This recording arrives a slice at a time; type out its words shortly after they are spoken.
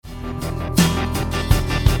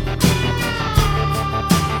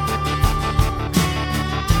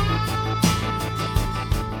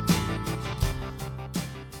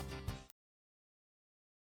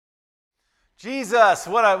Jesus,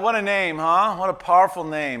 what a name, huh? What a powerful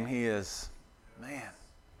name he is. Man,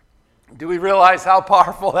 do we realize how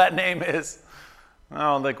powerful that name is? I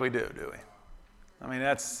don't think we do we? I mean,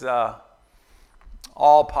 that's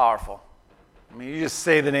all powerful. I mean, you just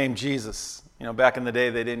say the name Jesus. You know, back in the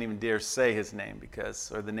day, they didn't even dare say his name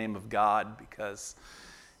or the name of God, because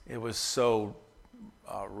it was so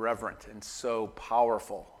reverent and so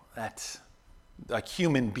powerful that a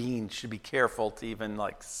human being should be careful to even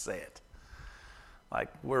say it. Like,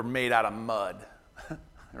 we're made out of mud,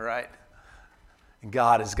 right? And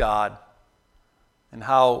God is God. And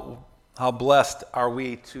how blessed are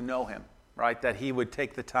we to know him, right? That he would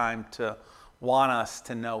take the time to want us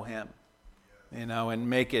to know him, and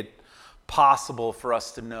make it possible for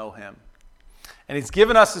us to know him. And he's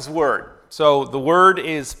given us his word. So the word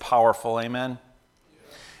is powerful, amen?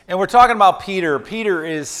 And we're talking about Peter. Peter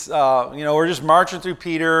is, we're just marching through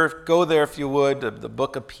Peter. Go there if you would, the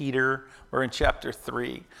book of Peter. We're in chapter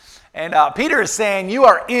 3. And Peter is saying, you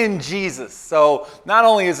are in Jesus. So not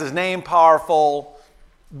only is his name powerful,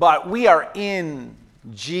 but we are in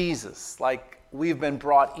Jesus. Like, we've been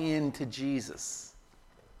brought into Jesus.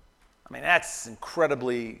 I mean, that's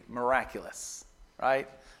incredibly miraculous, right?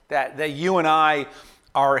 That you and I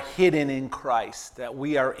are hidden in Christ, that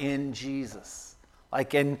we are in Jesus.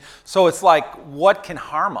 So it's like, what can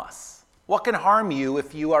harm us? What can harm you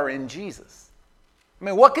if you are in Jesus? I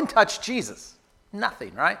mean, what can touch Jesus?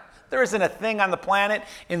 Nothing, right? There isn't a thing on the planet,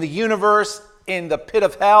 in the universe, in the pit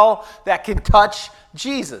of hell that can touch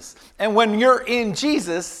Jesus. And when you're in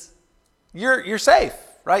Jesus, you're safe,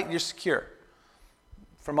 right? You're secure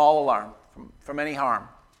from all alarm, from any harm,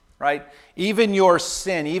 right? Even your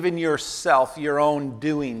sin, even yourself, your own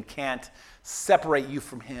doing can't separate you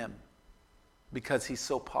from him, because he's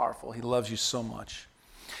so powerful. He loves you so much.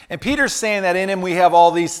 And Peter's saying that in him we have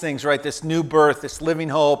all these things, right? This new birth, this living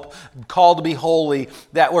hope, called to be holy,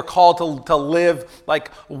 that we're called to live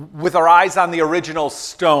with our eyes on the original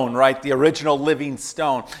stone, right? The original living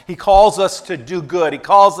stone. He calls us to do good. He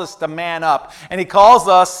calls us to man up. And he calls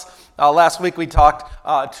us, last week we talked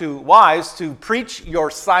to wives, to preach your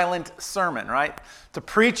silent sermon, right? To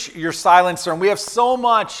preach your silent sermon. We have so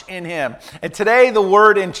much in him. And today the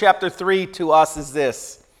word in chapter 3 to us is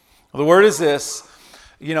this. The word is this.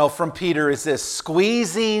 From Peter, is this: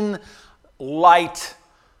 squeezing light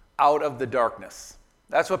out of the darkness.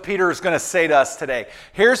 That's what Peter is going to say to us today.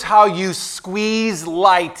 Here's how you squeeze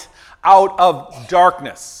light out of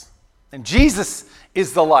darkness. And Jesus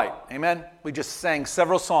is the light. Amen? We just sang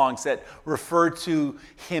several songs that refer to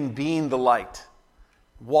him being the light,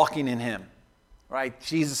 walking in him. Right?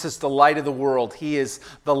 Jesus is the light of the world. He is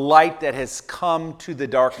the light that has come to the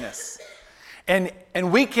darkness.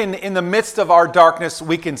 And we can, in the midst of our darkness,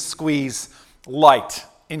 we can squeeze light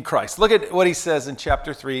in Christ. Look at what he says in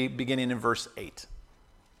chapter 3, beginning in verse 8.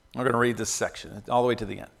 We're going to read this section all the way to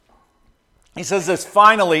the end. He says this: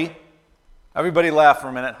 finally, everybody laugh for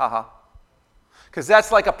a minute, haha. Because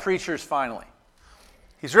that's like a preacher's finally.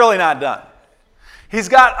 He's really not done. He's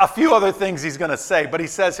got a few other things he's going to say, but he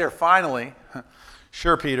says here, finally,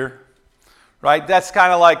 sure, Peter, right? That's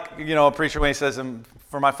kind of like, a preacher when he says,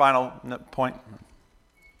 for my final point,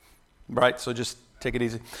 right? So just take it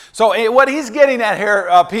easy. So what he's getting at here,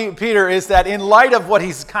 Peter, is that in light of what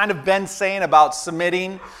he's kind of been saying about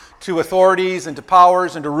submitting to authorities and to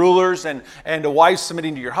powers and to rulers and to wives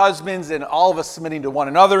submitting to your husbands and all of us submitting to one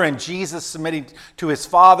another and Jesus submitting to his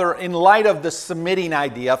Father, in light of the submitting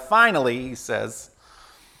idea, finally, he says,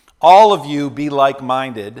 all of you be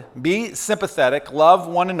like-minded, be sympathetic, love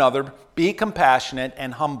one another, be compassionate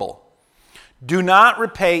and humble. Do not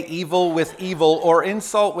repay evil with evil or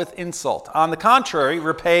insult with insult. On the contrary,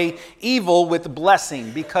 repay evil with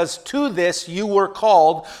blessing, because to this you were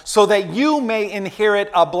called, so that you may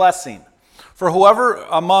inherit a blessing. For whoever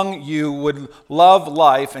among you would love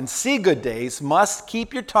life and see good days must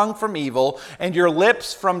keep your tongue from evil and your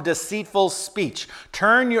lips from deceitful speech.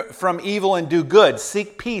 Turn from evil and do good.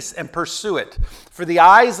 Seek peace and pursue it. For the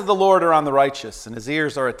eyes of the Lord are on the righteous, and his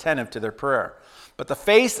ears are attentive to their prayer. But the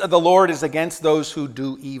face of the Lord is against those who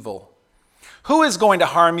do evil. Who is going to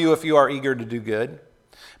harm you if you are eager to do good?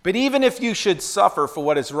 But even if you should suffer for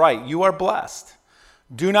what is right, you are blessed.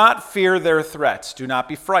 Do not fear their threats. Do not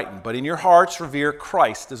be frightened, but in your hearts revere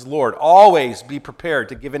Christ as Lord. Always be prepared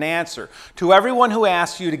to give an answer to everyone who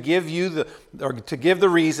asks you to give the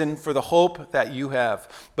reason for the hope that you have.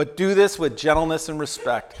 But do this with gentleness and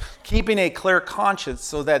respect, keeping a clear conscience,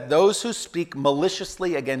 so that those who speak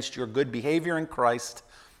maliciously against your good behavior in Christ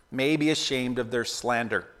may be ashamed of their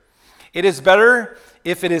slander. It is better,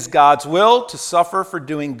 if it is God's will, to suffer for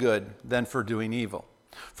doing good than for doing evil.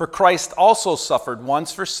 For Christ also suffered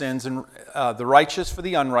once for sins, and the righteous for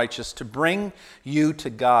the unrighteous, to bring you to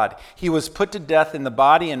God. He was put to death in the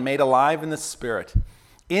body and made alive in the spirit.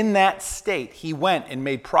 In that state, he went and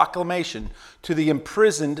made proclamation to the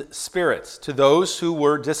imprisoned spirits, to those who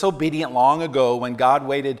were disobedient long ago when God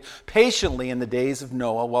waited patiently in the days of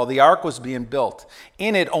Noah while the ark was being built.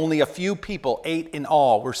 In it, only a few people, 8 in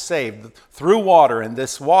all, were saved through water, and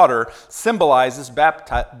this water symbolizes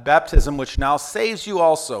baptism, which now saves you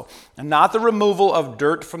also, and not the removal of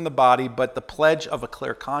dirt from the body, but the pledge of a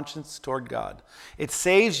clear conscience toward God. It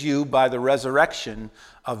saves you by the resurrection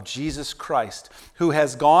of Jesus Christ, who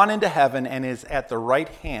has gone into heaven and is at the right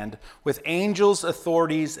hand with angels,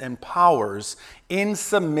 authorities, and powers in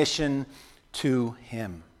submission to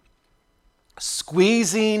him.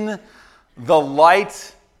 Squeezing the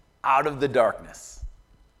light out of the darkness.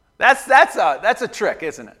 That's a trick,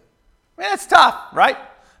 isn't it? I mean, it's tough, right?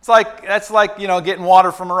 That's like getting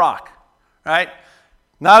water from a rock, right?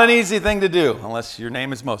 Not an easy thing to do, unless your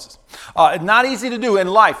name is Moses. Not easy to do in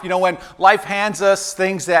life. When life hands us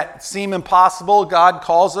things that seem impossible, God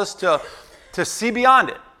calls us to see beyond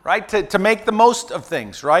it, right? To make the most of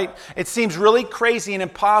things, right? It seems really crazy and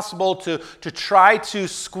impossible to try to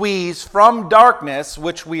squeeze from darkness,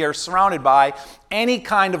 which we are surrounded by, any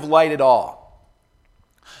kind of light at all.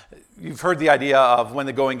 You've heard the idea of when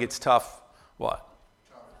the going gets tough, what?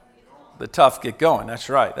 The tough get going. That's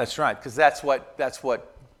right. Because that's what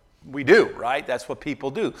we do, right? That's what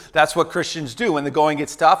people do. That's what Christians do. When the going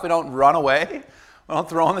gets tough, we don't run away. We don't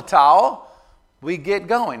throw in the towel. We get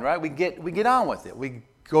going, right? We get on with it. We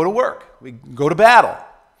go to work. We go to battle.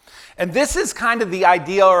 And this is kind of the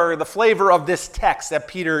idea or the flavor of this text that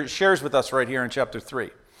Peter shares with us right here in chapter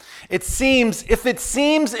 3. If it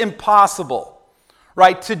seems impossible,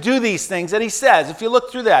 right, to do these things that he says, if you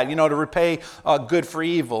look through that, to repay good for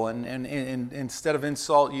evil, and instead of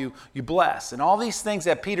insult, you bless. And all these things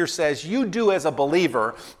that Peter says you do as a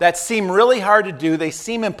believer that seem really hard to do, they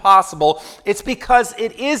seem impossible, it's because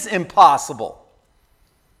it is impossible.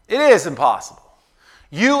 It is impossible.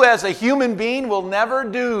 You as a human being will never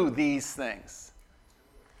do these things.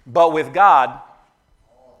 But with God,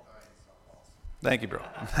 thank you, bro.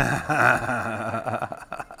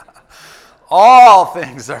 All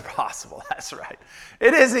things are possible. That's right.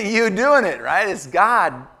 It isn't you doing it, right? It's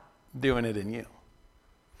God doing it in you.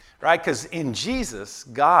 Right? Because in Jesus,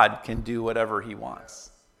 God can do whatever he wants.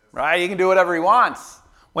 Right? He can do whatever he wants.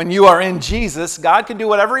 When you are in Jesus, God can do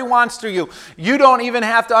whatever he wants through you. You don't even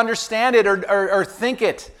have to understand it or think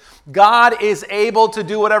it. God is able to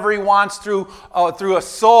do whatever he wants through a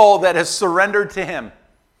soul that has surrendered to him.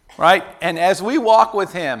 Right? And as we walk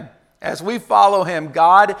with him, as we follow him,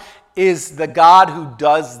 God is the God who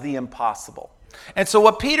does the impossible. And so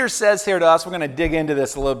what Peter says here to us, we're going to dig into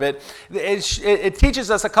this a little bit, it teaches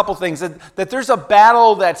us a couple things, that there's a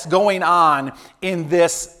battle that's going on in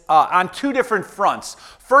this, on two different fronts.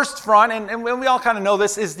 First front, and we all kind of know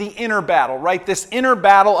this, is the inner battle, right? This inner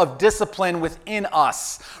battle of discipline within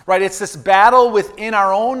us, right? It's this battle within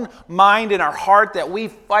our own mind and our heart that we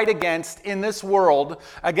fight against in this world,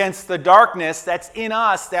 against the darkness that's in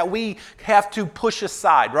us that we have to push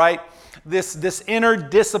aside, right? This inner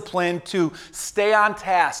discipline to stay on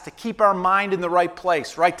task, to keep our mind in the right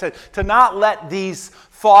place, right? To not let these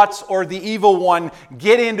thoughts or the evil one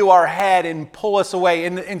get into our head and pull us away.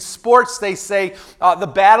 In sports, they say her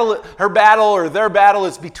battle or their battle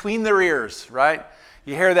is between their ears, right?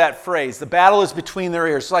 You hear that phrase. The battle is between their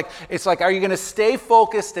ears. It's like, are you going to stay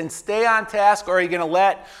focused and stay on task, or are you going to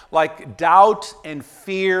let doubt and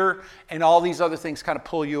fear and all these other things kind of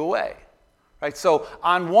pull you away? Right, so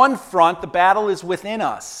on one front, the battle is within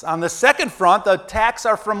us. On the second front, the attacks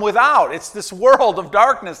are from without. It's this world of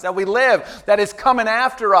darkness that we live that is coming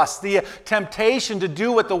after us. The temptation to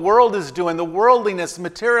do what the world is doing, the worldliness,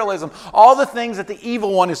 materialism, all the things that the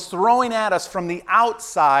evil one is throwing at us from the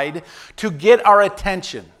outside to get our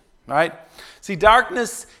attention. Right? See,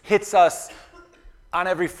 darkness hits us on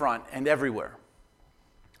every front and everywhere.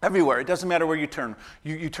 Everywhere. It doesn't matter where you turn.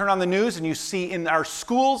 You turn on the news and you see in our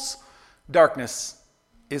schools, darkness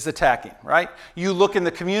is attacking, right? You look in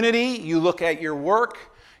the community, you look at your work,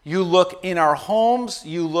 you look in our homes,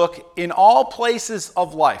 you look in all places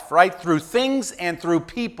of life, right? Through things and through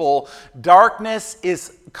people, darkness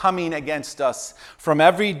is coming against us from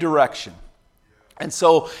every direction. And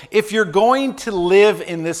so if you're going to live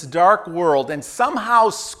in this dark world and somehow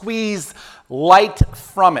squeeze light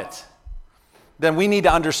from it, then we need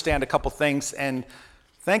to understand a couple things, and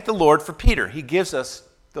thank the Lord for Peter. He gives us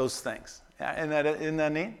those things. Yeah, isn't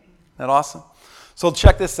that neat? Isn't that awesome? So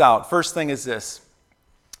check this out. First thing is this.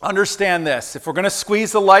 understand this. If we're going to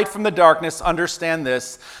squeeze the light from the darkness, understand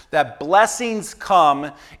this, that blessings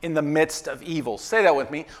come in the midst of evil. Say that with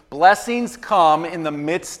me. Blessings come in the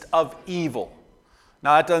midst of evil.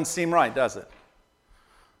 Now, that doesn't seem right, does it?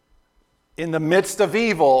 In the midst of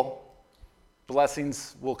evil,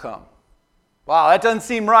 blessings will come. Wow, that doesn't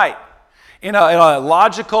seem right. In a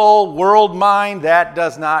logical world mind, that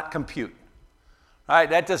does not compute. All right,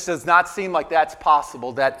 that just does not seem like that's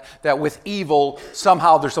possible, that with evil,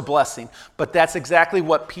 somehow there's a blessing. But that's exactly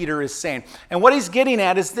what Peter is saying. And what he's getting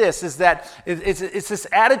at is this, is that it's this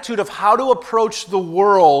attitude of how to approach the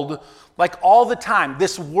world like all the time.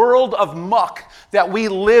 This world of muck that we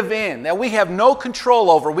live in, that we have no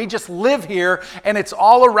control over. We just live here and it's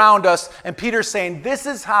all around us. And Peter's saying, this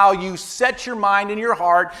is how you set your mind and your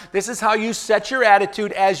heart. This is how you set your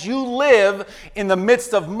attitude as you live in the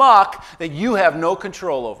midst of muck that you have no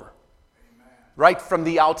control over. Amen. Right from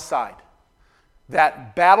the outside.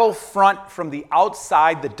 That battlefront from the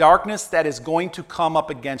outside, the darkness that is going to come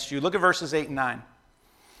up against you. Look at verses 8 and 9.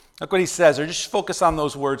 Look what he says, or just focus on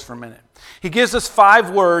those words for a minute. He gives us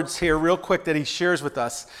 5 words here real quick that he shares with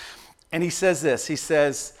us. And he says this, he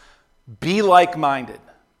says, be like-minded,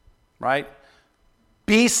 right?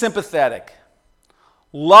 Be sympathetic.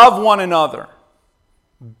 Love one another.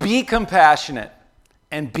 Be compassionate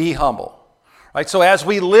and be humble. Right? So as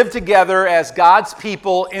we live together as God's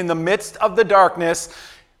people in the midst of the darkness,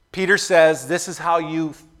 Peter says this is how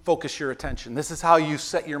you focus your attention. This is how you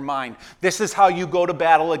set your mind. This is how you go to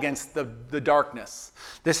battle against the darkness.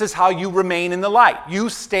 This is how you remain in the light. You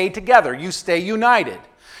stay together. You stay united.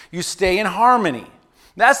 You stay in harmony.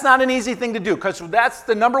 That's not an easy thing to do because that's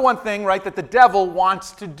the number one thing, right, that the devil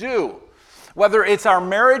wants to do. Whether it's our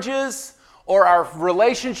marriages or our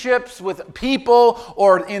relationships with people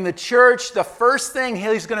or in the church, the first thing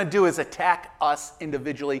he's going to do is attack us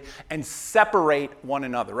individually and separate one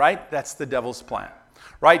another, right? That's the devil's plan.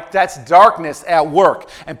 Right? That's darkness at work.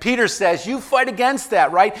 And Peter says, you fight against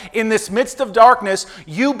that, right? In this midst of darkness,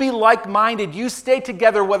 you be like-minded. You stay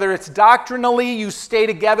together, whether it's doctrinally, you stay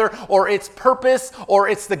together, or it's purpose, or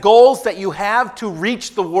it's the goals that you have to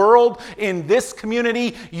reach the world in this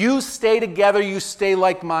community. You stay together, you stay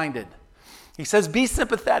like-minded. He says, be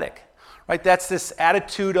sympathetic, right? That's this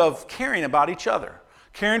attitude of caring about each other.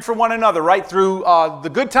 Caring for one another, right? Through the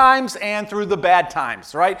good times and through the bad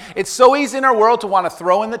times, right? It's so easy in our world to want to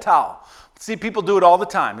throw in the towel. See, people do it all the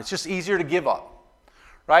time. It's just easier to give up,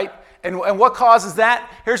 right? And what causes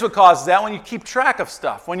that? Here's what causes that: when you keep track of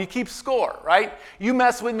stuff, when you keep score, right? You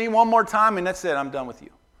mess with me one more time and that's it, I'm done with you,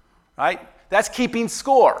 right? That's keeping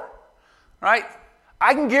score, right?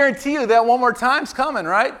 I can guarantee you that one more time's coming,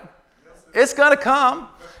 right? It's going to come.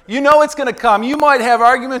 You know it's going to come. You might have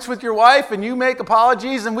arguments with your wife and you make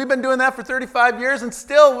apologies, and we've been doing that for 35 years, and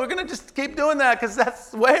still we're going to just keep doing that because that's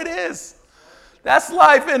the way it is. That's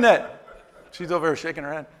life, isn't it? She's over here shaking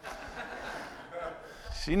her head.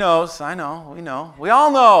 She knows. I know. We know. We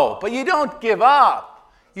all know. But you don't give up.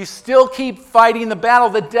 You still keep fighting the battle.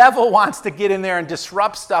 The devil wants to get in there and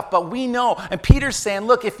disrupt stuff, but we know. And Peter's saying,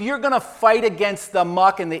 look, if you're going to fight against the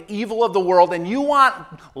muck and the evil of the world and you want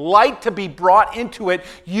light to be brought into it,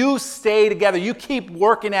 you stay together. You keep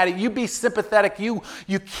working at it. You be sympathetic. You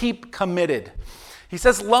keep committed. He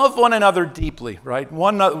says, love one another deeply, right?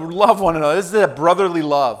 Love one another. This is a brotherly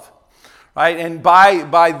love, right? And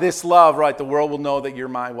by this love, right, the world will know that you're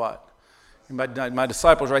my what? My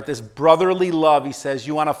disciples, right? This brotherly love, he says,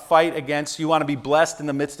 you want to fight against, you want to be blessed in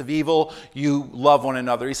the midst of evil, you love one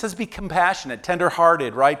another. He says be compassionate,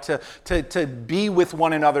 tender-hearted, right? To be with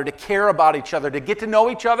one another, to care about each other, to get to know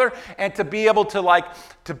each other, and to be able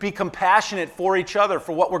to be compassionate for each other,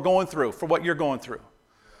 for what we're going through, for what you're going through,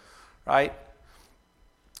 right?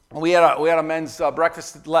 We had a men's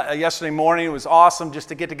breakfast yesterday morning. It was awesome just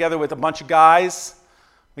to get together with a bunch of guys.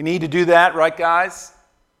 We need to do that, right, guys?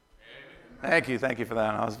 Thank you for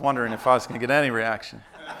that. I was wondering if I was going to get any reaction.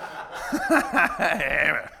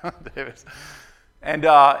 And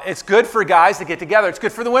it's good for guys to get together. It's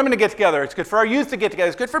good for the women to get together. It's good for our youth to get together.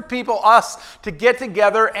 It's good for us to get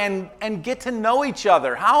together and get to know each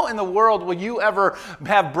other. How in the world will you ever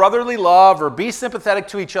have brotherly love or be sympathetic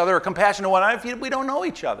to each other or compassionate to one another if we don't know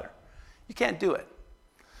each other? You can't do it.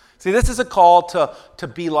 See, this is a call to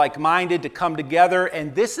be like-minded, to come together,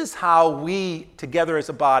 and this is how we, together as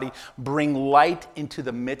a body, bring light into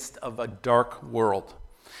the midst of a dark world.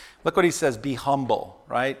 Look what he says, be humble,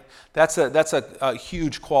 right? That's a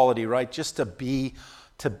huge quality, right? Just to be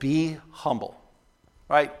humble,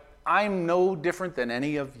 right? I'm no different than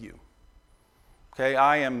any of you, okay?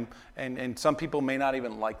 I am, and some people may not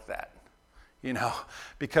even like that.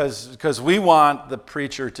 because we want the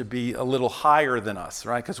preacher to be a little higher than us,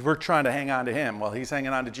 right? Because we're trying to hang on to him. Well, he's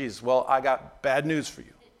hanging on to Jesus. Well, I got bad news for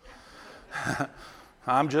you.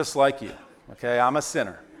 I'm just like you, okay? I'm a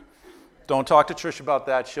sinner. Don't talk to Trish about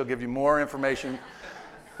that. She'll give you more information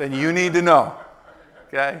than you need to know,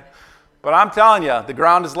 okay? But I'm telling you, the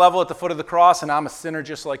ground is level at the foot of the cross, and I'm a sinner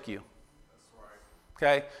just like you.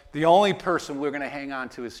 Okay? The only person we're going to hang on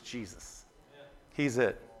to is Jesus. He's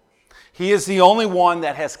it. He is the only one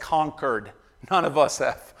that has conquered. None of us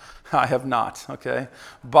have. I have not, okay?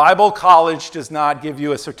 Bible college does not give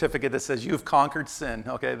you a certificate that says you've conquered sin,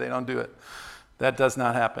 okay? They don't do it. That does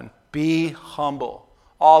not happen. Be humble.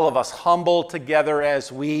 All of us humble together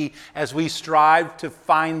as we strive to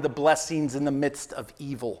find the blessings in the midst of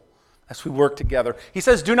evil. As we work together. He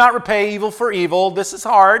says, do not repay evil for evil. This is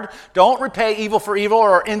hard. Don't repay evil for evil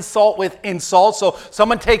or insult with insult. So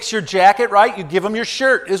someone takes your jacket, right? You give them your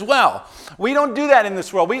shirt as well. We don't do that in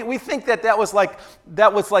this world. We think that was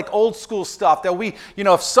like old school stuff. That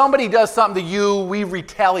if somebody does something to you, we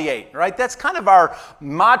retaliate, right? That's kind of our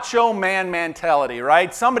macho man mentality,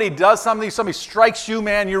 right? Somebody does something, somebody strikes you,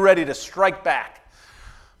 man, you're ready to strike back.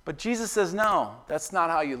 But Jesus says, no, that's not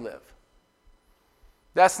how you live.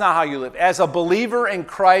 That's not how you live. As a believer in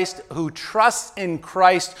Christ who trusts in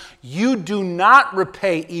Christ, you do not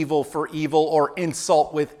repay evil for evil or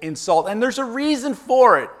insult with insult. And there's a reason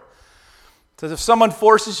for it. Because if someone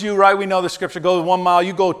forces you, right, we know the scripture, go 1 mile,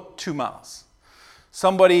 you go 2 miles.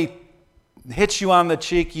 Somebody hits you on the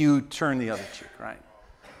cheek, you turn the other cheek, right?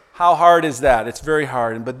 How hard is that? It's very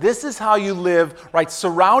hard. But this is how you live, right?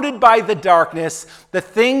 Surrounded by the darkness, the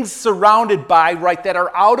things surrounded by, right, that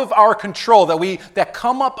are out of our control, that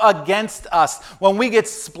come up against us. When we get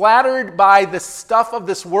splattered by the stuff of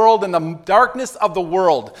this world and the darkness of the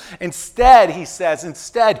world. Instead, he says,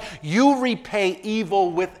 you repay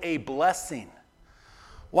evil with a blessing.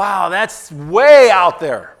 Wow, that's way out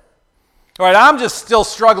there. All right, I'm just still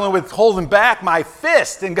struggling with holding back my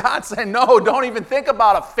fist. And God said, no, don't even think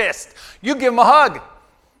about a fist. You give them a hug.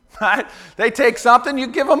 Right? They take something, you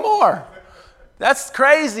give them more. That's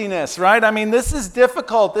craziness, right? I mean, this is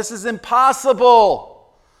difficult. This is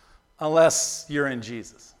impossible unless you're in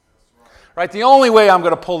Jesus. Right? The only way I'm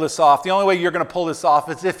going to pull this off, the only way you're going to pull this off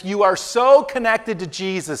is if you are so connected to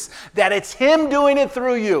Jesus that it's Him doing it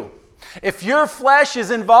through you. If your flesh is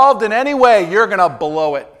involved in any way, you're going to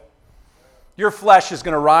blow it. Your flesh is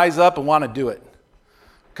going to rise up and want to do it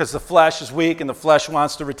because the flesh is weak and the flesh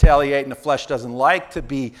wants to retaliate and the flesh doesn't like to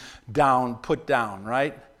be put down,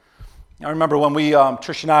 right? I remember when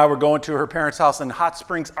Trish and I were going to her parents' house in Hot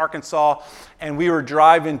Springs, Arkansas, and we were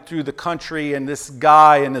driving through the country, and this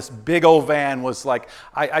guy in this big old van was like,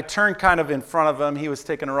 I turned kind of in front of him. He was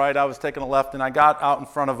taking a right, I was taking a left, and I got out in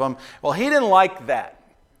front of him. Well, he didn't like that.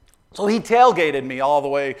 So he tailgated me all the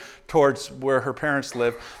way towards where her parents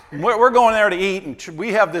live. We're going there to eat, and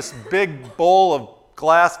we have this big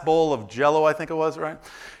glass bowl of Jell-O, I think it was, right?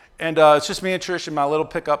 And it's just me and Trish in my little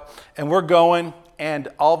pickup, and we're going, and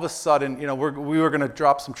all of a sudden, we were going to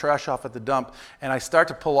drop some trash off at the dump, and I start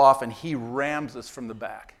to pull off, and he rams us from the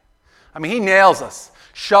back. I mean, he nails us,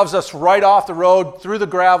 shoves us right off the road, through the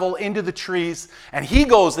gravel, into the trees, and he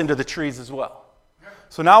goes into the trees as well.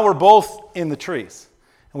 So now we're both in the trees.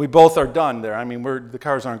 And we both are done there. I mean, the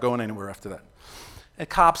cars aren't going anywhere after that. And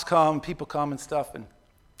cops come, people come and stuff. And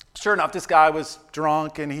sure enough, this guy was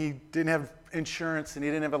drunk and he didn't have insurance and he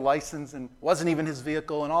didn't have a license and wasn't even his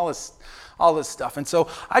vehicle and all this stuff. And so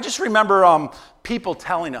I just remember people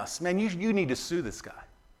telling us, man, you need to sue this guy.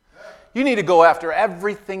 You need to go after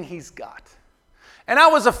everything he's got. And I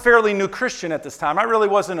was a fairly new Christian at this time. I really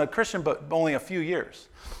wasn't a Christian, but only a few years.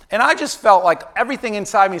 And I just felt like everything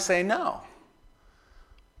inside me saying no.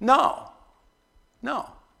 No,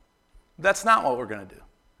 that's not what we're going to do.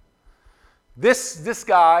 This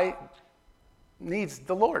guy needs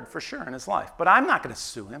the Lord for sure in his life, but I'm not going to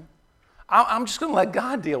sue him. I'm just going to let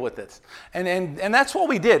God deal with it. And that's what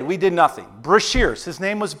we did. We did nothing. Brashears, his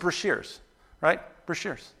name was Brashears, right?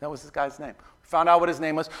 Brashears, that was this guy's name. We found out what his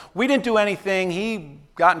name was. We didn't do anything. He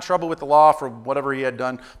got in trouble with the law for whatever he had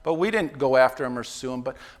done, but we didn't go after him or sue him.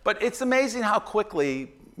 But it's amazing how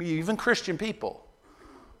quickly even Christian people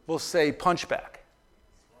will say punch back,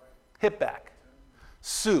 hit back,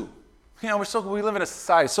 sue. We live in a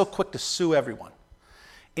society so quick to sue everyone.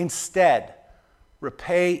 Instead,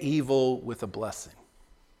 repay evil with a blessing.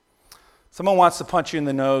 Someone wants to punch you in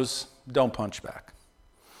the nose, don't punch back.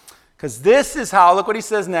 Because this is how, look what he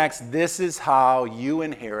says next, this is how you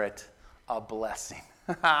inherit a blessing.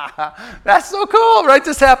 That's so cool, right?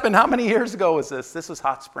 This happened, how many years ago was this? This was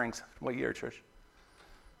Hot Springs. What year, Trish?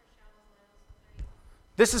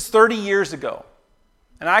 This is 30 years ago.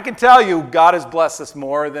 And I can tell you, God has blessed us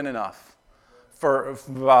more than enough for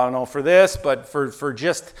I don't know, for this, but for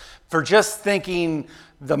just thinking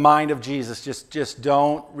the mind of Jesus. Just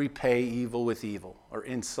don't repay evil with evil or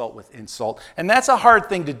insult with insult. And that's a hard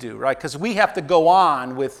thing to do, right? Because we have to go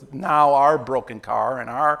on with now our broken car and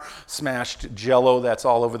our smashed Jell-O that's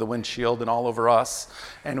all over the windshield and all over us.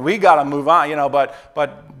 And we got to move on,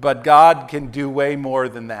 but God can do way more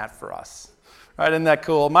than that for us. Right, isn't that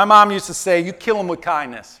cool? My mom used to say, you kill them with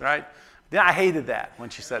kindness, right? I hated that when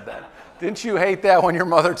she said that. Didn't you hate that when your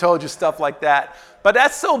mother told you stuff like that? But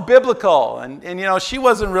that's so biblical. And she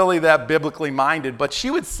wasn't really that biblically minded, but she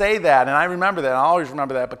would say that, and I remember that. I always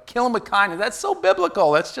remember that. But kill them with kindness, that's so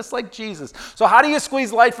biblical. That's just like Jesus. So how do you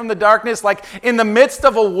squeeze light from the darkness? Like in the midst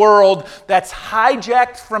of a world that's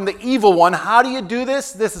hijacked from the evil one, how do you do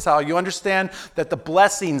this? This is how you understand that the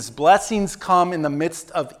blessings come in the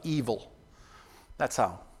midst of evil. That's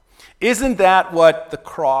how. Isn't that what the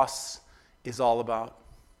cross is all about?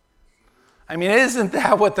 I mean, isn't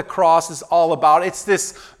that what the cross is all about? It's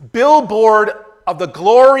this billboard of the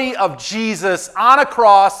glory of Jesus on a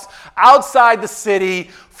cross outside the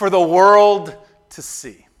city for the world to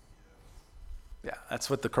see. Yeah, that's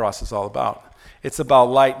what the cross is all about. It's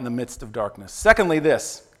about light in the midst of darkness. Secondly,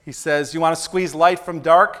 this. He says, you want to squeeze light from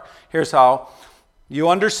dark? Here's how. You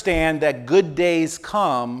understand that good days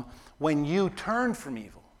come when you turn from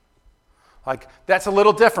evil. Like, that's a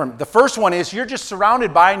little different. The first one is you're just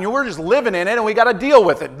surrounded by it and you're just living in it and we got to deal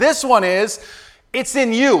with it. This one is, it's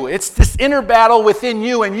in you. It's this inner battle within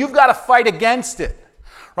you and you've got to fight against it.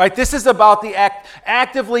 Right? This is about the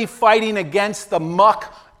actively fighting against the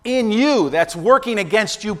muck in you that's working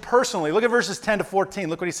against you personally. Look at verses 10 to 14.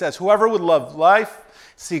 Look what he says. Whoever would love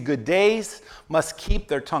life, see good days, must keep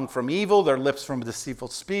their tongue from evil, their lips from deceitful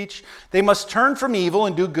speech. They must turn from evil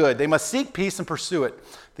and do good. They must seek peace and pursue it.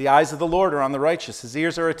 The eyes of the Lord are on the righteous. His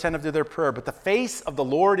ears are attentive to their prayer. But the face of the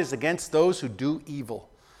Lord is against those who do evil.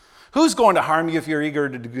 Who's going to harm you if you're eager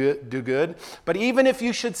to do good? But even if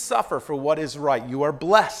you should suffer for what is right, you are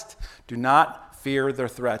blessed. Do not fear their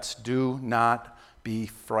threats. Do not be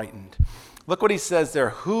frightened. Look what he says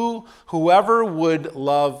there. Whoever would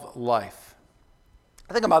love life.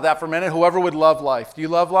 Think about that for a minute. Whoever would love life. Do you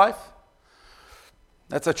love life?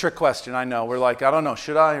 That's a trick question, I know. We're like, I don't know,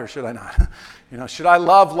 should I or should I not? Should I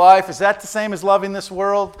love life? Is that the same as loving this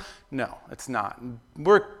world? No, it's not.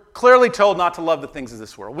 We're clearly told not to love the things of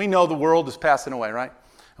this world. We know the world is passing away, right?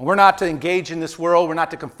 And we're not to engage in this world. We're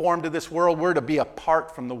not to conform to this world. We're to be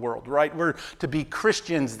apart from the world, right? We're to be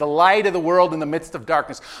Christians, the light of the world in the midst of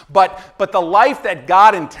darkness. But the life that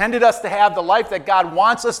God intended us to have, the life that God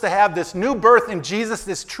wants us to have, this new birth in Jesus,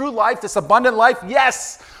 this true life, this abundant life,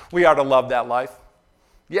 yes, we are to love that life.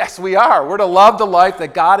 Yes, we are. We're to love the life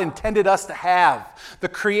that God intended us to have. The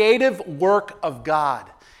creative work of God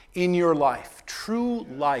in your life. True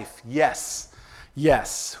life. Yes.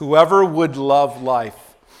 Yes. Whoever would love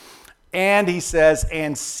life. And he says,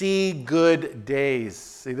 and see good days.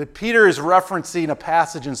 See, that Peter is referencing a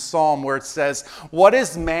passage in Psalm where it says, what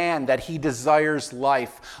is man that he desires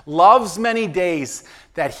life, loves many days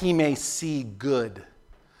that he may see good.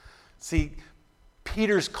 See,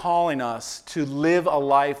 Peter's calling us to live a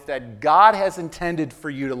life that God has intended for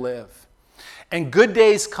you to live. And good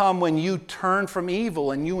days come when you turn from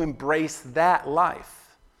evil and you embrace that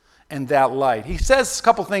life and that light. He says a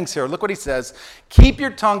couple things here. Look what he says. Keep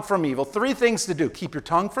your tongue from evil. 3 things to do. Keep your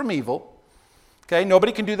tongue from evil. Okay,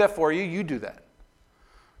 nobody can do that for you. You do that.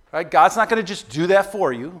 Right? God's not going to just do that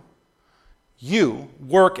for you. You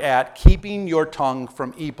work at keeping your tongue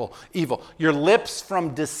from evil. Your lips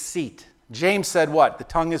from deceit. James said what? The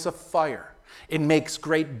tongue is a fire. It makes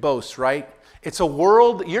great boasts, right? It's a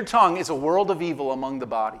world, your tongue is a world of evil among the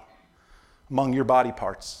body, among your body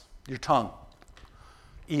parts. Your tongue.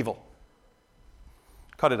 Evil.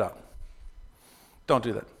 Cut it out. Don't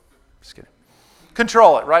do that. Just kidding.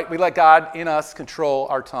 Control it, right? We let God in us control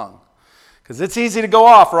our tongue. Because it's easy to go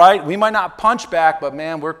off, right? We might not punch back, but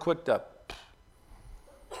man, we're quick to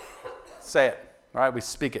say it, right? We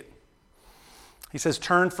speak it. He says,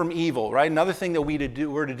 turn from evil, right? Another thing that we're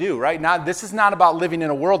to do, right? Now, this is not about living in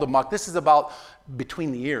a world of muck. This is about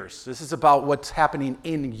between the ears. This is about what's happening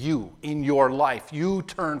in you, in your life. You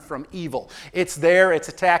turn from evil. It's there. It's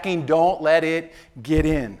attacking. Don't let it get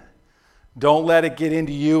in. Don't let it get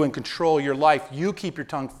into you and control your life. You keep your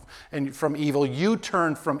tongue from evil. You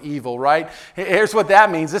turn from evil, right? Here's what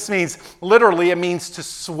that means. This means, literally, it means to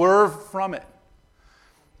swerve from it.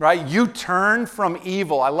 Right? You turn from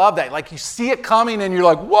evil. I love that. Like you see it coming and you're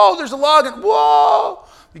like, whoa, there's a log. And whoa.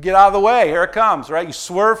 You get out of the way. Here it comes, right? You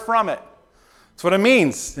swerve from it. That's what it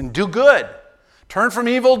means. And do good. Turn from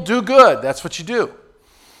evil, do good. That's what you do. All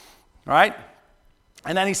right?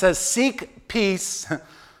 And then he says, seek peace,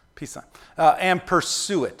 peace sign, and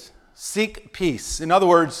pursue it. Seek peace. In other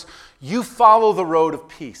words, you follow the road of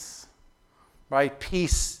peace, right?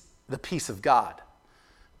 Peace, the peace of God,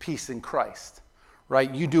 peace in Christ,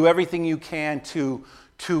 right? You do everything you can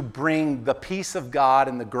to bring the peace of God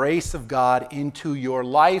and the grace of God into your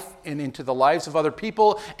life and into the lives of other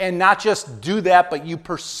people, and not just do that, but you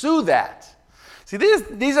pursue that. See,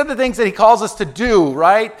 these are the things that he calls us to do,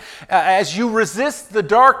 right? As you resist the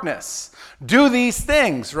darkness, do these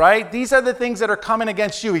things, right? These are the things that are coming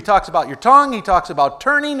against you. He talks about your tongue, he talks about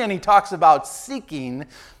turning, and he talks about seeking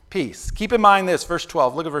peace. Keep in mind this, verse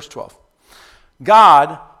 12. Look at verse 12.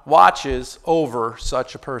 God watches over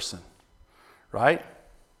such a person, right?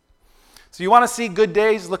 So you want to see good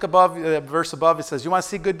days? Look above, verse above, it says, you want to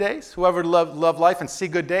see good days? Whoever love life and see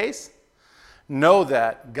good days? Know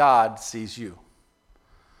that God sees you.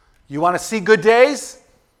 You want to see good days?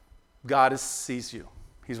 God sees you.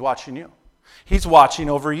 He's watching you. He's watching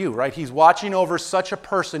over you, right? He's watching over such a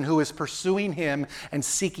person who is pursuing him and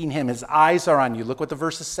seeking him. His eyes are on you. Look what the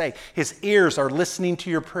verses say. His ears are listening to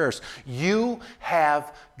your prayers. You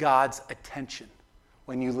have God's attention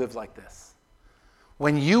when you live like this.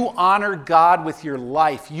 When you honor God with your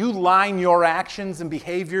life, you line your actions and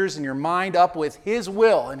behaviors and your mind up with his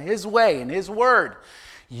will and his way and his word.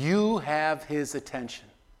 You have his attention.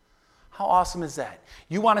 How awesome is that?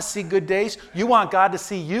 You want to see good days? You want God to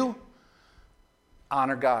see you?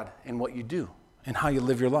 Honor God in what you do and how you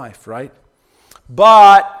live your life, right?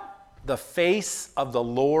 But the face of the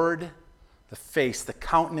Lord, the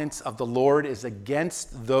countenance of the Lord is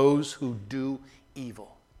against those who do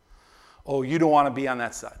evil. Oh, you don't want to be on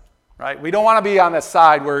that side, right? We don't want to be on that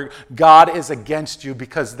side where God is against you,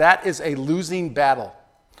 because that is a losing battle.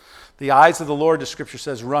 The eyes of the Lord, the scripture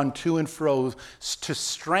says, run to and fro to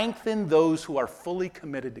strengthen those who are fully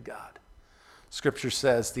committed to God. Scripture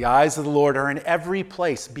says, the eyes of the Lord are in every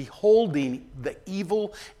place, beholding the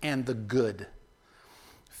evil and the good.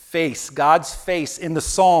 God's face. In the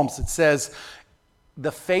Psalms, it says,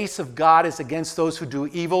 the face of God is against those who do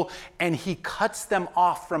evil, and he cuts them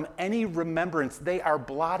off from any remembrance. They are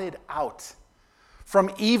blotted out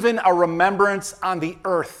from even a remembrance on the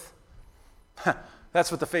earth. That's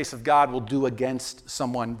what the face of God will do against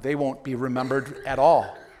someone. They won't be remembered at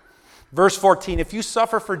all. Verse 14, if you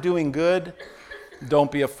suffer for doing good, don't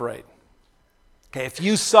be afraid. Okay, if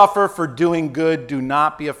you suffer for doing good, do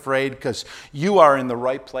not be afraid, because you are in the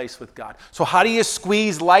right place with God. So how do you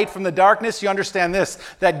squeeze light from the darkness? You understand this,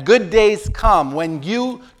 that good days come when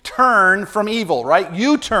you turn from evil, right?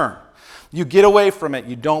 You turn. You get away from it.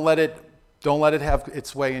 You don't let it have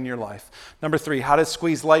its way in your life. Number 3, how to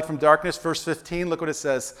squeeze light from darkness. Verse 15, look what it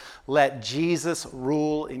says. Let Jesus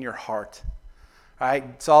rule in your heart. All right?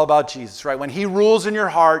 It's all about Jesus, right? When he rules in your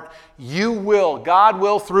heart, God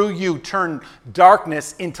will through you turn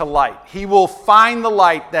darkness into light. He will find the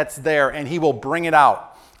light that's there and he will bring it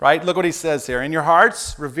out, right? Look what he says here. In your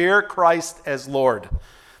hearts, revere Christ as Lord.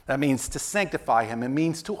 That means to sanctify him. It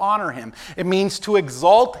means to honor him. It means to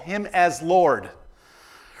exalt him as Lord.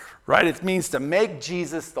 Right? It means to make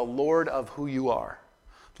Jesus the Lord of who you are,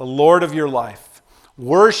 the Lord of your life.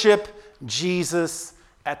 Worship Jesus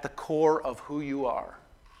at the core of who you are.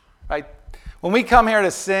 Right? When we come here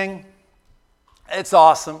to sing, it's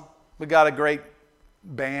awesome. We got a great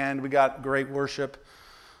band. We got great worship.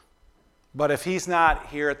 But if he's not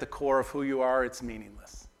here at the core of who you are, it's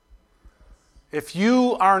meaningless. If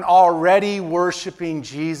you aren't already worshiping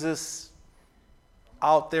Jesus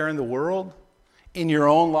out there in the world, in your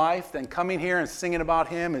own life, then coming here and singing about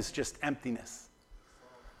him is just emptiness.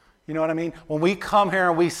 You know what I mean? When we come here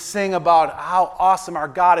and we sing about how awesome our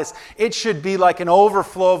God is, it should be like an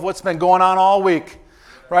overflow of what's been going on all week,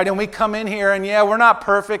 right? And we come in here and we're not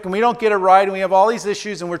perfect and we don't get it right and we have all these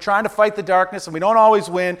issues and we're trying to fight the darkness and we don't always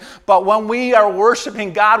win. But when we are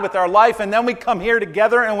worshiping God with our life and then we come here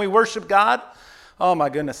together and we worship God, oh my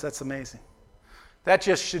goodness, that's amazing. That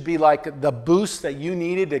just should be like the boost that you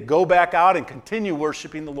needed to go back out and continue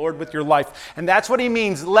worshiping the Lord with your life. And that's what he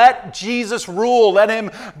means. Let Jesus rule. Let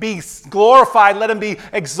him be glorified. Let him be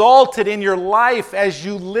exalted in your life as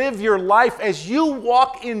you live your life. As you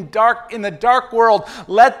walk in the dark world,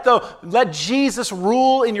 let Jesus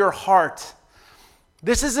rule in your heart.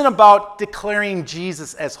 This isn't about declaring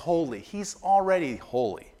Jesus as holy. He's already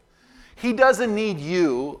holy. He doesn't need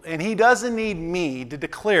you and he doesn't need me to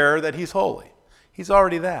declare that he's holy. He's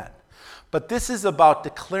already that. But this is about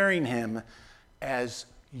declaring him as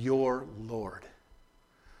your Lord.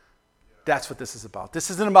 That's what this is about.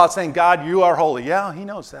 This isn't about saying, God, you are holy. Yeah, he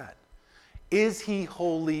knows that. Is he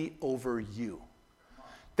holy over you?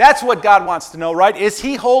 That's what God wants to know, right? Is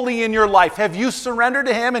he holy in your life? Have you surrendered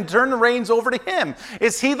to him and turned the reins over to him?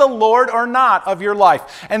 Is he the Lord or not of your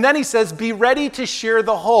life? And then he says, be ready to share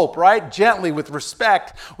the hope, right? Gently, with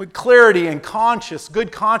respect, with clarity and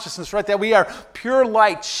good consciousness, right? That we are pure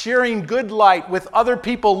light, sharing good light with other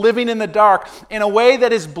people living in the dark in a way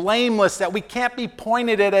that is blameless, that we can't be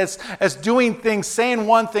pointed at as doing things, saying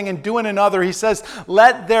one thing and doing another. He says,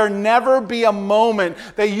 let there never be a moment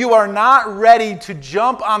that you are not ready to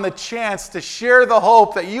jump on the chance to share the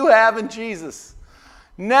hope that you have in Jesus.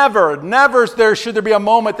 Never should there be a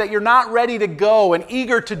moment that you're not ready to go and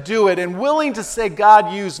eager to do it and willing to say,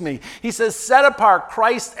 God, use me. He says, set apart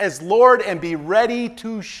Christ as Lord and be ready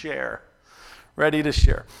to share. Ready to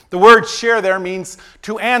share. The word share there means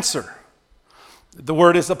to answer. The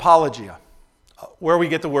word is apologia, where we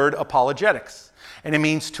get the word apologetics. And it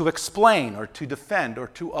means to explain or to defend or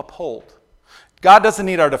to uphold. God doesn't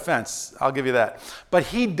need our defense, I'll give you that. But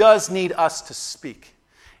he does need us to speak.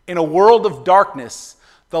 In a world of darkness,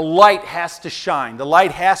 the light has to shine. The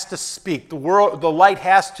light has to speak. The light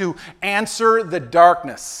has to answer the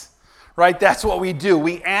darkness. Right? That's what we do.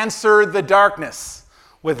 We answer the darkness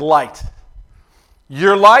with light.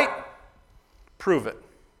 Your light, prove it.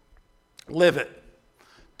 Live it.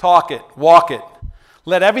 Talk it. Walk it.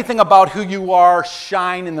 Let everything about who you are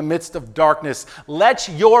shine in the midst of darkness. Let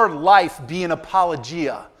your life be an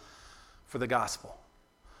apologia for the gospel.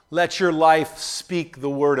 Let your life speak the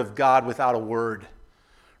word of God without a word.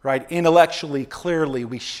 Right? Intellectually, clearly,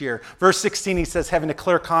 we share. Verse 16, he says, having a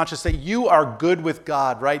clear conscience that you are good with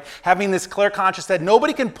God, right? Having this clear conscience that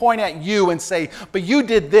nobody can point at you and say, but you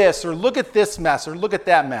did this, or look at this mess, or look at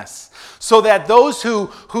that mess. So that those who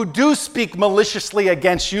do speak maliciously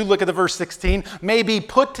against you, look at the verse 16, may be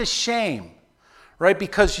put to shame, right?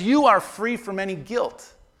 Because you are free from any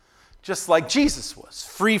guilt, just like Jesus was,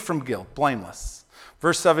 free from guilt, blameless.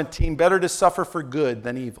 Verse 17, better to suffer for good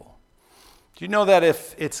than evil. Do you know that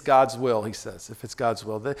if it's God's will, he says, if it's God's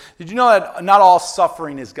will. Did you know that not all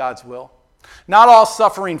suffering is God's will? Not all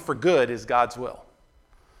suffering for good is God's will.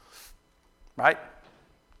 Right?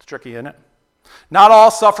 It's tricky, isn't it? Not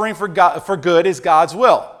all suffering for good is God's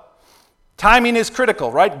will. Timing is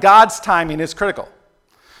critical, right? God's timing is critical.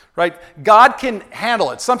 Right? God can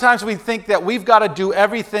handle it. Sometimes we think that we've got to do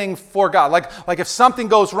everything for God. Like if something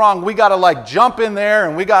goes wrong, we got to jump in there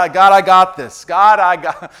and God, I got this. God, I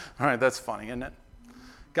got. All right, that's funny, isn't it?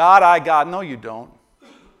 God, I got. No, you don't.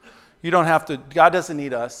 You don't have to. God doesn't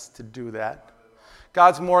need us to do that.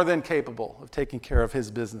 God's more than capable of taking care of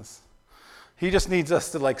his business. He just needs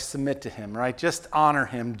us to submit to him, right? Just honor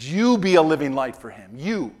him. You be a living light for him.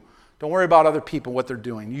 You. Don't worry about other people, what they're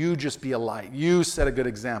doing. You just be a light. You set a good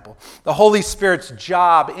example. The Holy Spirit's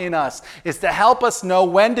job in us is to help us know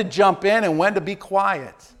when to jump in and when to be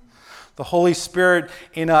quiet. The Holy Spirit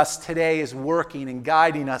in us today is working and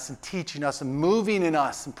guiding us and teaching us and moving in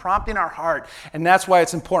us and prompting our heart. And that's why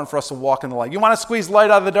it's important for us to walk in the light. You want to squeeze light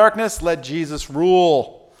out of the darkness? Let Jesus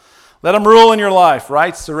rule. Let him rule in your life,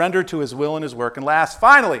 right? Surrender to his will and his work. And last,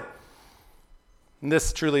 finally, and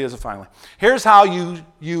this truly is a finally. Here's how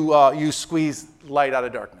you squeeze light out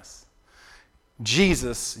of darkness.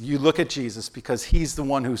 Jesus, you look at Jesus because he's the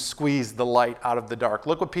one who squeezed the light out of the dark.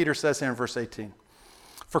 Look what Peter says here in verse 18.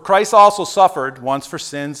 For Christ also suffered once for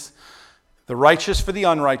sins, the righteous for the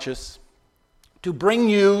unrighteous, to bring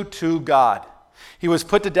you to God. He was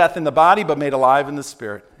put to death in the body, but made alive in the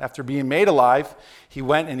spirit. After being made alive, he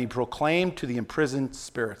went and he proclaimed to the imprisoned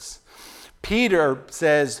spirits. Peter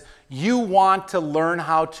says, you want to learn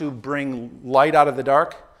how to bring light out of the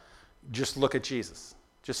dark? Just look at Jesus.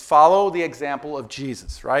 Just follow the example of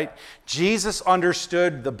Jesus, right? Jesus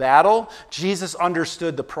understood the battle. Jesus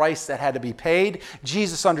understood the price that had to be paid.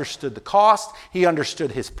 Jesus understood the cost. He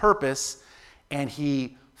understood his purpose, and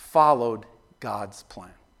he followed God's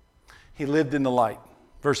plan. He lived in the light.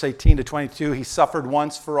 Verse 18 to 22, he suffered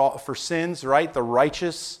once for sins, right? The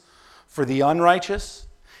righteous for the unrighteous.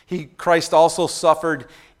 Christ also suffered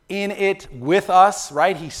in it with us,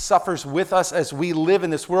 right? He suffers with us as we live in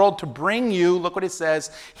this world to bring you, look what it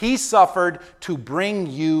says, he suffered to bring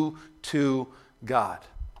you to God.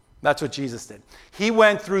 That's what Jesus did. He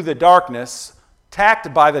went through the darkness,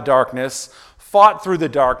 attacked by the darkness, fought through the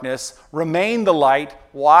darkness, remained the light.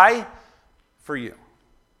 Why? For you.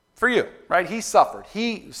 For you, right? He suffered.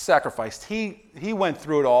 He sacrificed. He went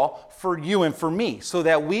through it all for you and for me so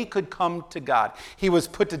that we could come to God. He was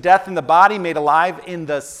put to death in the body, made alive in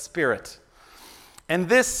the spirit. And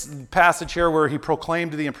this passage here where he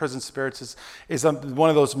proclaimed to the imprisoned spirits is one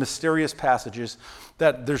of those mysterious passages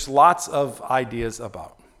that there's lots of ideas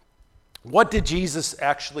about. What did Jesus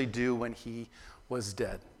actually do when he was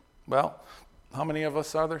dead? Well, how many of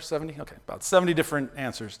us are there? 70? Okay, about 70 different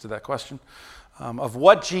answers to that question of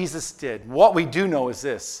what Jesus did. What we do know is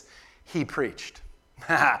this: he preached.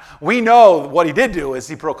 We know what he did do is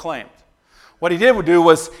he proclaimed. What he did do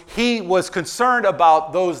was he was concerned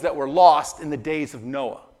about those that were lost in the days of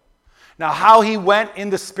Noah. Now, how he went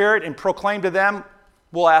in the Spirit and proclaimed to them,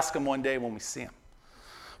 we'll ask him one day when we see him.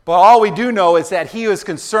 But all we do know is that he was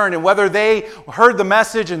concerned, and whether they heard the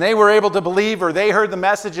message and they were able to believe, or they heard the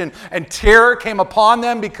message and terror came upon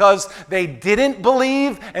them because they didn't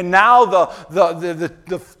believe, and now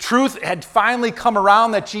the truth had finally come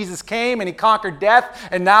around that Jesus came and he conquered death,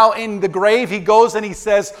 and now in the grave he goes and he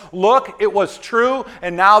says, look, it was true,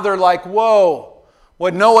 and now they're like, whoa,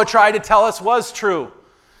 what Noah tried to tell us was true.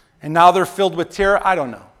 And now they're filled with terror. I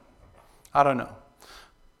don't know.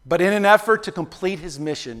 But in an effort to complete his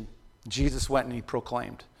mission, Jesus went and he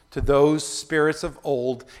proclaimed to those spirits of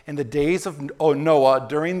old in the days of Noah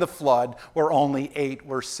during the flood, where only 8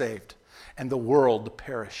 were saved and the world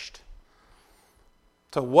perished.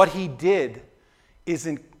 So what he did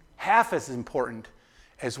isn't half as important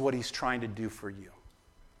as what he's trying to do for you.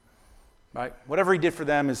 Right? Whatever he did for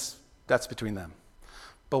them that's between them.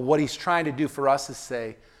 But what he's trying to do for us is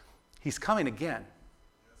say, he's coming again.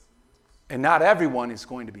 And not everyone is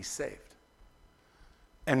going to be saved.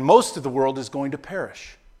 And most of the world is going to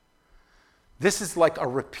perish. This is like a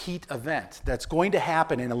repeat event that's going to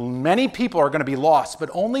happen, and many people are going to be lost, but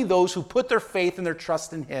only those who put their faith and their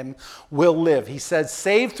trust in him will live. He says,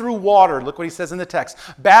 saved through water. Look what he says in the text.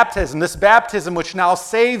 Baptism, this baptism which now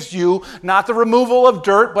saves you, not the removal of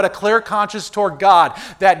dirt, but a clear conscience toward God.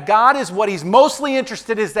 That God is what he's mostly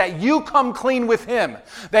interested in, is that you come clean with him,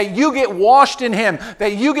 that you get washed in him,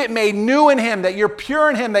 that you get made new in him, that you're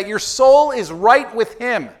pure in him, that your soul is right with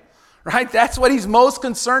him. Right? That's what he's most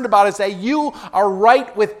concerned about, is that you are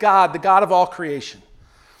right with God, the God of all creation.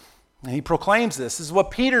 And he proclaims this. This is what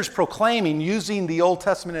Peter's proclaiming, using the Old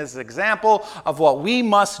Testament as an example of what we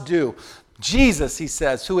must do. Jesus, he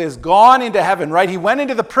says, who has gone into heaven, right? He went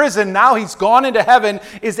into the prison, now he's gone into heaven,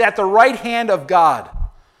 is at the right hand of God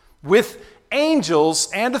with angels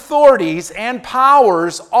and authorities and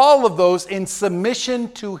powers, all of those in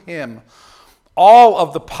submission to him. All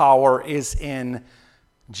of the power is in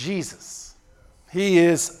Jesus. He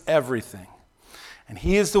is everything. And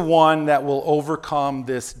he is the one that will overcome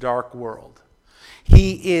this dark world.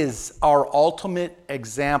 He is our ultimate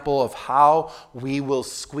example of how we will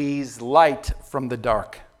squeeze light from the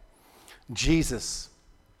dark. Jesus,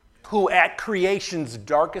 who at creation's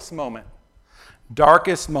darkest moment,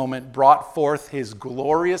 brought forth his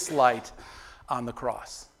glorious light on the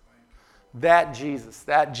cross. That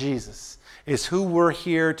Jesus is who we're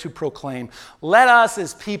here to proclaim. Let us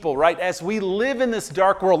as people, right, as we live in this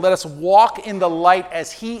dark world, let us walk in the light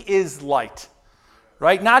as he is light,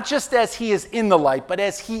 right? Not just as he is in the light, but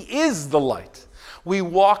as he is the light. We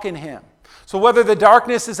walk in him. So whether the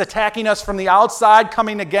darkness is attacking us from the outside,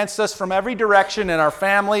 coming against us from every direction in our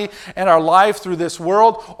family and our life through this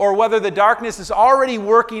world, or whether the darkness is already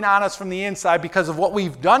working on us from the inside because of what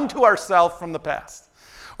we've done to ourselves from the past,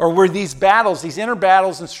 or were these battles, these inner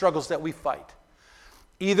battles and struggles that we fight.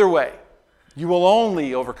 Either way, you will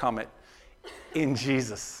only overcome it in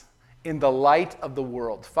Jesus, in the light of the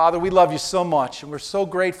world. Father, we love you so much, and we're so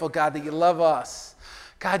grateful, God, that you love us.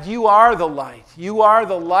 God, you are the light. You are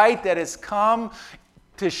the light that has come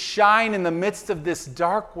to shine in the midst of this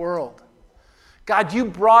dark world. God, you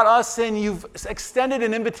brought us in. You've extended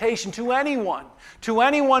an invitation to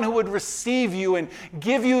anyone who would receive you and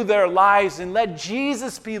give you their lives and let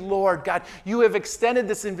Jesus be Lord. God, you have extended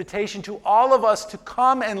this invitation to all of us to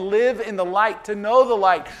come and live in the light, to know the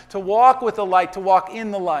light, to walk with the light, to walk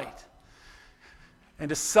in the light. And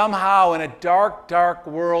to somehow in a dark, dark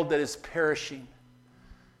world that is perishing,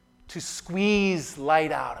 to squeeze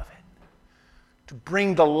light out of it, to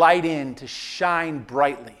bring the light in, to shine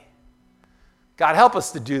brightly. God, help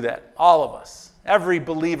us to do that, all of us, every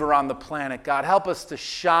believer on the planet. God, help us to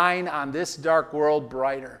shine on this dark world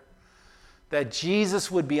brighter, that Jesus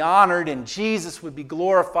would be honored and Jesus would be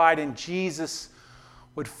glorified and Jesus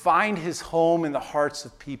would find his home in the hearts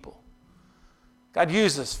of people. God,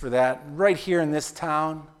 use us for that right here in this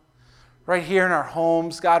town, right here in our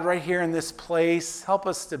homes, God, right here in this place. Help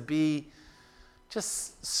us to be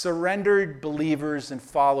just surrendered believers and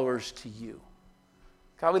followers to you.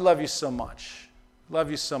 God, we love you so much. Love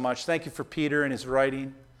you so much. Thank you for Peter and his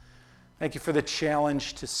writing. Thank you for the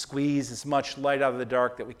challenge to squeeze as much light out of the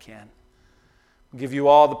dark that we can. We give you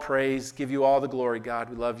all the praise, give you all the glory, God.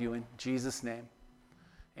 We love you in Jesus' name.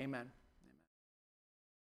 Amen.